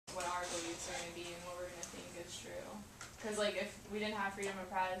Because, like, if we didn't have freedom of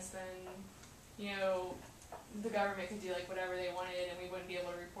press, then, you know, the government could do, like, whatever they wanted, and we wouldn't be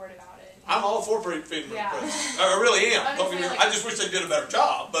able to report about it. I'm all for freedom of press. I really am. I just wish they did a better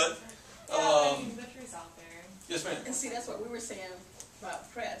job, but... the truth's out there. Yes, ma'am. And see, that's what we were saying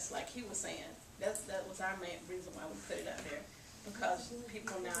about press, like he was saying. That was our main reason why we put it out there. Because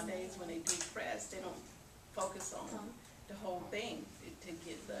people nowadays, when they do press, they don't focus on the whole thing to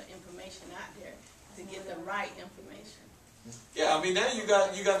get the information out there, to get the right information. Yeah, I mean, now you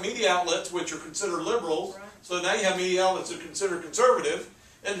got media outlets which are considered liberals, right. So now you have media outlets that are considered conservative,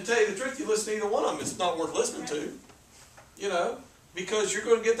 and to tell you the truth, you listen to either one of them, it's not worth listening to, you know, because you're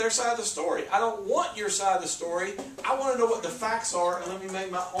going to get their side of the story. I don't want your side of the story. I want to know what the facts are, and let me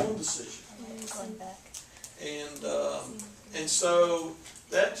make my own decision. And so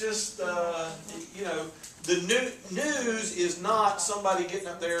that just, you know, the news is not somebody getting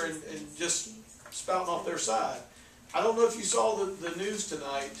up there and just spouting off their side. I don't know if you saw the news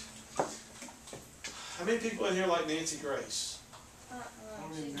tonight. How many people in here like Nancy Grace?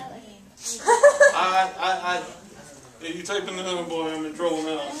 You taping the other boy, I'm in trouble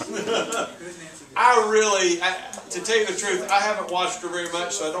now. To tell you the truth, I haven't watched her very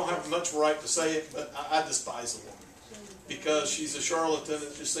much, so I don't have much right to say it, but I despise the woman. Because she's a charlatan.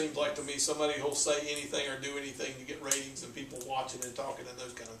 It just seems like to me somebody who'll say anything or do anything to get ratings and people watching and talking and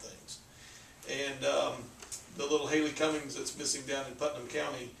those kind of things. And the little Haley Cummings that's missing down in Putnam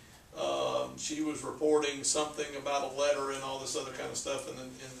County, she was reporting something about a letter and all this other kind of stuff in the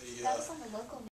that was on the local